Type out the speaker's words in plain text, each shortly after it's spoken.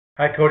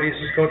Hi Cody, this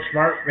is Coach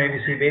Smart from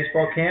ABC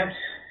Baseball Camps.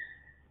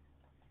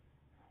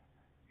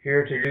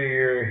 Here to do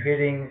your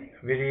hitting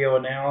video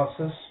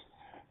analysis.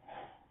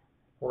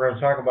 We're going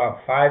to talk about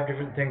 5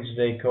 different things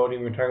today, Cody.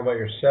 We're going to talk about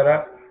your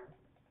setup,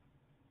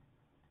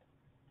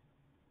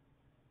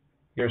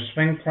 your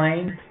swing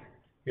plane,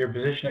 your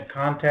position at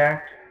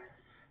contact,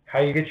 how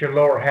you get your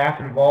lower half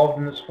involved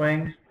in the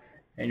swing,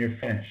 and your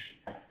finish.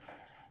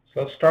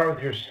 So let's start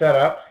with your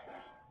setup.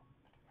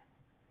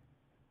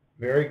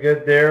 Very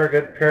good there,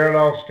 good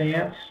parallel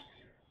stance.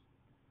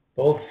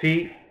 Both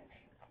feet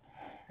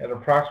at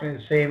approximately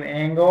the same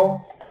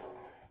angle.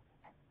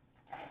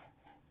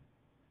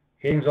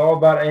 Hitting's all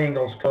about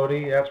angles,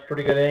 Cody. That's a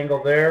pretty good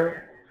angle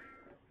there.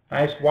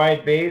 Nice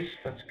wide base,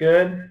 that's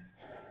good.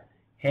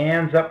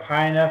 Hands up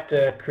high enough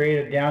to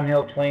create a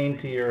downhill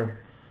plane to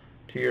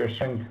your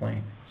swing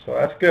plane. So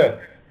that's good.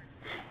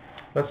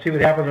 Let's see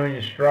what happens when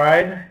you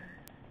stride.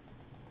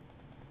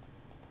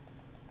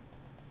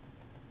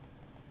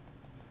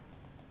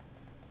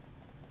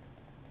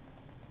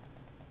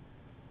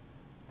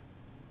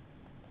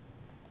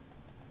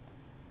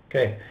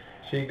 Okay,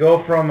 so you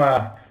go from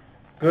a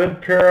good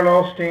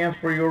parallel stance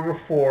where you were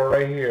before,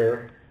 right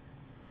here.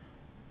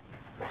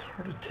 It's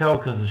hard to tell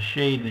because of the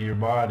shade of your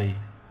body,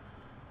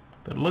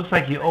 but it looks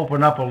like you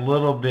open up a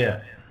little bit.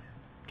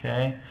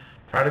 Okay,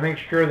 try to make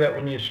sure that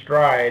when you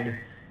stride,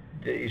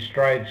 that you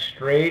stride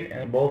straight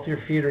and both your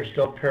feet are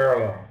still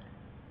parallel.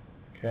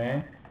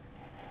 Okay.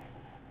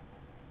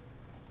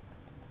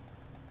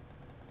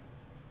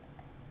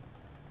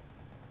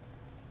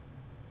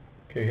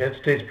 Okay, head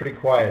stays pretty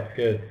quiet.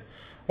 Good.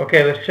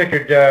 Okay, let's check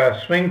your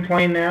swing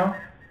plane now.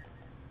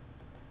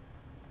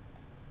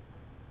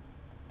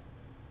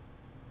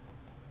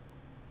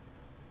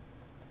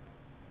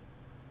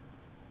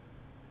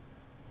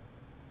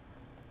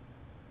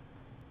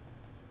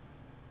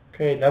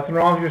 Okay, nothing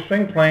wrong with your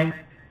swing plane.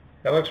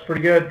 That looks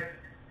pretty good.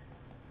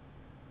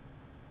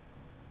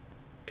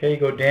 Okay,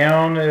 go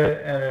down at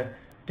a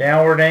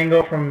downward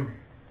angle from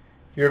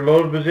your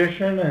load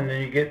position, and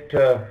then you get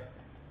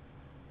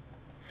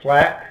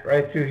flat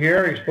right through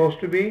here. You're supposed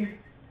to be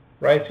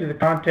right through the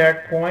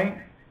contact point.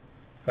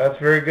 That's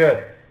very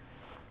good.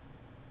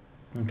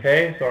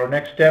 Okay, so our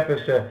next step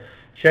is to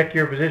check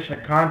your position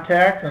of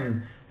contact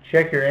and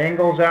check your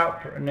angles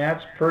out, and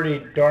that's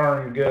pretty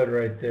darn good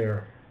right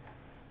there.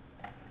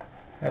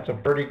 That's a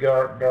pretty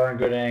darn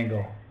good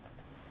angle.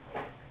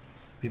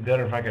 Be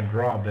better if I could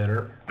draw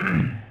better.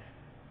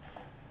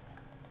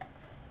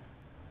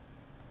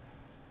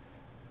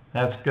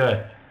 That's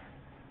good.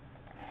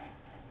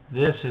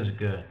 This is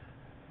good.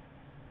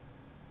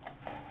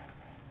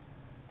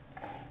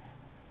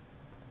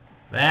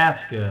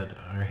 That's good.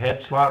 Our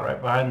head slot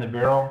right behind the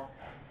barrel.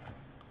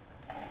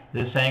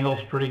 This angle's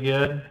pretty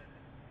good.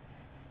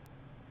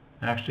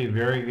 Actually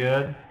very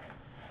good.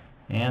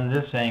 And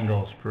this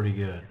angle's pretty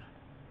good.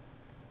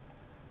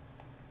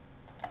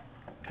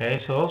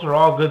 Okay, so those are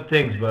all good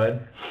things,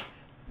 bud.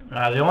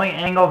 The only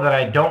angle that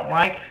I don't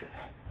like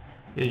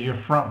is your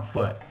front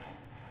foot.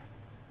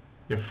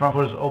 Your front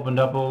foot is opened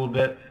up a little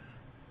bit.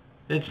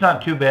 It's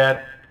not too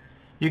bad.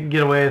 You can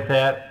get away with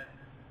that.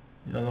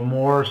 You know, the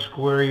more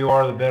square you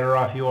are, the better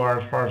off you are,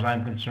 as far as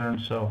I'm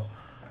concerned. So,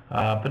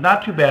 but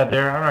not too bad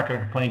there. I'm not going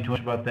to complain too much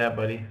about that,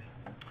 buddy.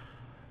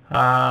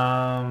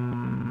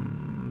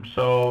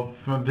 So,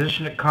 from a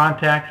position of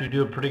contact, you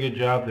do a pretty good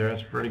job there.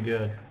 That's pretty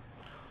good.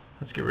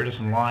 Let's get rid of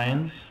some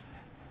lines.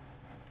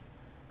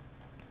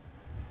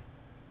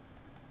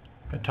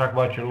 I'm going to talk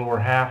about your lower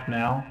half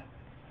now.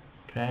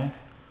 Okay.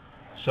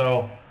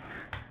 So,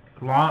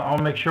 I'll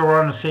make sure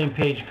we're on the same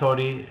page,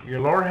 Cody.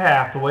 Your lower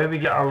half, the way we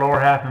get our lower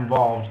half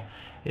involved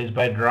is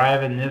by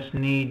driving this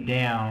knee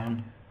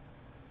down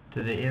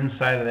to the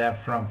inside of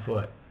that front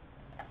foot.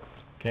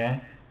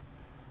 Okay?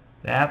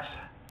 That's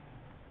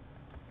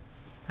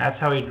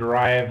how we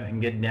drive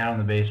and get down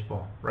the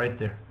baseball, right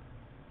there.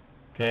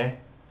 Okay?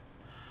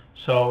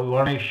 So we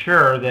want to make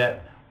sure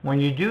that when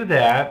you do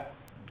that,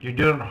 you're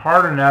doing it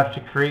hard enough to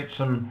create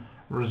some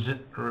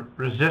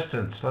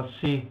resistance. Let's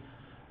see.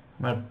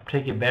 I'm going to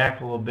take it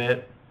back a little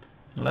bit.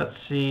 And let's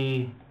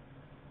see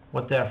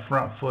what that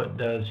front foot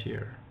does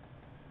here.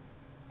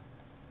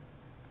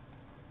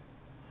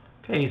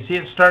 Okay, you see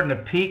it starting to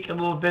peak a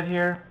little bit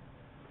here?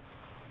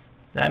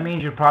 That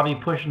means you're probably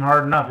pushing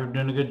hard enough. You're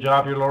doing a good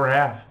job your lower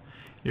half.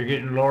 You're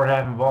getting your lower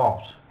half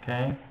involved.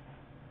 Okay?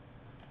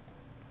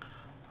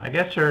 I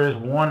guess there is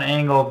one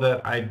angle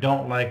that I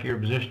don't like your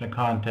position of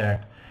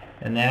contact,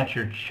 and that's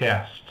your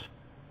chest,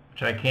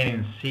 which I can't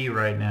even see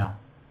right now.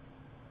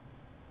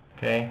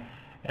 Okay?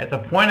 At the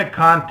point of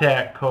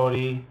contact,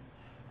 Cody,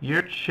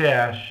 your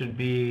chest should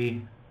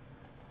be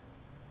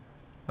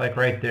like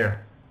right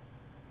there.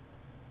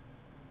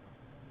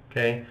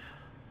 Okay?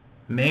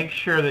 Make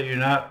sure that you're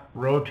not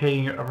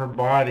rotating your upper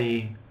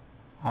body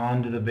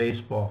onto the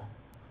baseball.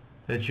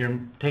 That you're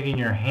taking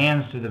your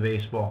hands to the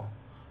baseball,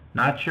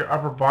 not your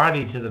upper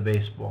body to the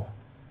baseball.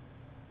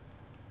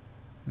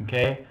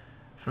 Okay?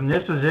 From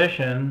this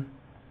position,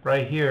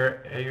 right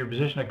here, at your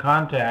position of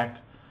contact,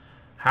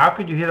 how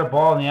could you hit a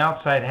ball in the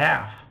outside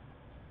half?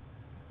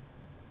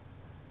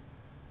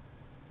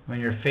 when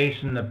you're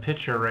facing the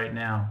pitcher right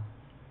now.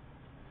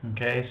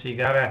 Okay, so you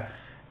gotta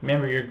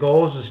remember your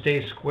goal is to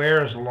stay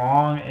square as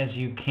long as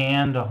you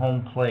can to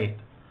home plate.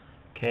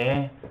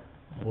 Okay,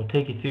 we'll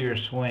take you through your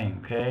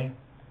swing. Okay,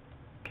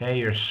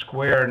 you're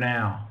square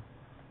now.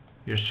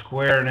 You're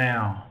square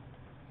now.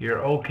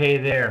 You're okay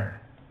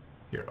there.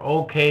 You're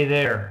okay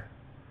there.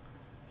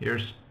 You're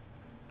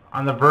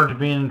on the verge of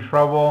being in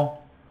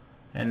trouble,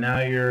 and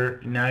now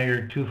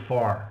you're too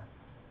far.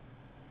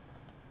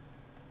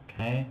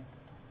 Okay.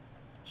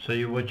 So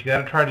what you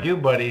got to try to do,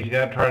 buddy, is you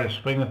got to try to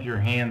swing with your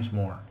hands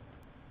more.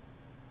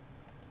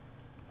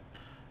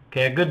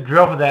 Okay, a good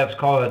drill for that is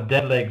called a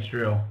dead legs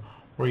drill,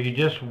 where you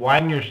just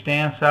widen your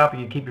stance up,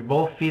 you keep your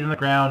both feet on the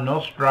ground, no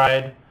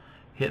stride,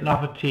 hitting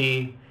off a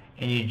tee,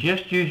 and you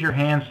just use your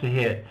hands to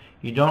hit.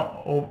 You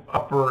don't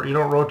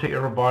rotate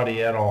your upper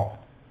body at all.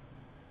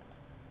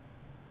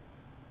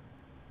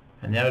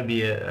 And that would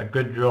be a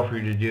good drill for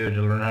you to do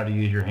to learn how to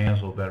use your hands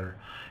a little better.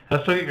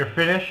 Let's look at your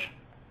finish.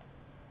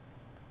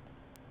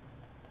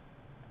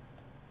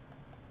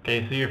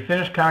 Okay, so your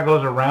finish kind of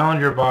goes around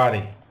your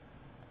body.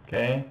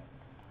 Okay,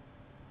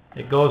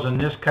 it goes in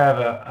this kind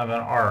of an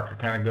arc. It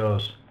kind of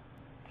goes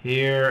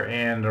here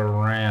and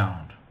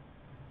around.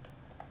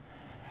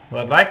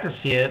 What I'd like to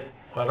see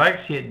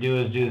it do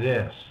is do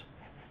this: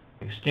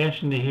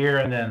 extension to here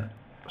and then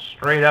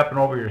straight up and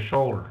over your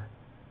shoulder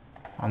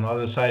on the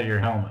other side of your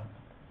helmet.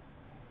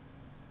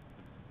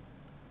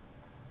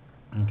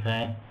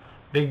 Okay,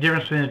 big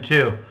difference between the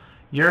two.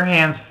 Your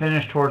hands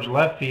finish towards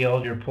left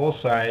field, your pull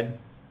side.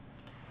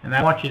 And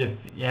I want you to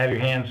have your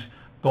hands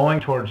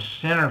going towards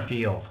center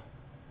field,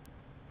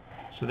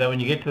 so that when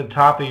you get to the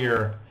top of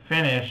your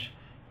finish,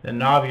 the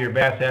knob of your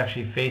bat's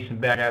actually facing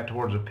back out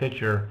towards the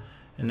pitcher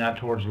and not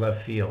towards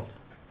left field.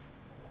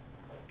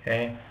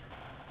 Okay?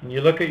 When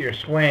you look at your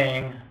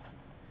swing,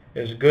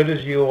 as good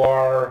as you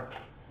are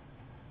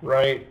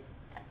right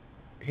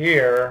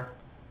here,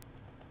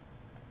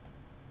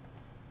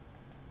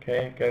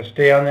 okay, got to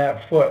stay on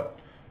that foot.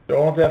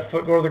 Don't let that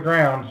foot go to the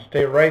ground.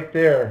 Stay right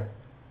there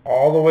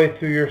all the way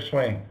through your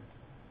swing.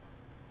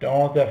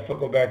 Don't let that foot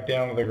go back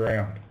down to the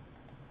ground.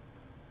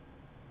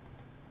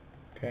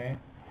 Okay?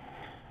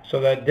 So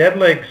that dead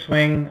leg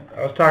swing,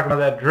 I was talking about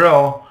that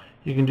drill,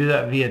 you can do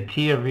that via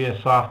tee or via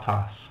soft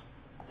toss.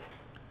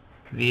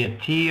 Via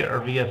tee or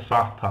via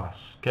soft toss.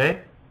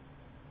 Okay?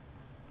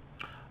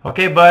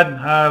 Okay, bud.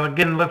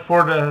 Again, look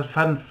forward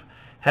to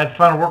had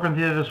fun working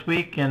with you this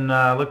week, and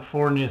look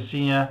forward to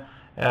seeing you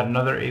at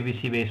another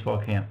ABC baseball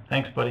camp.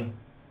 Thanks, buddy.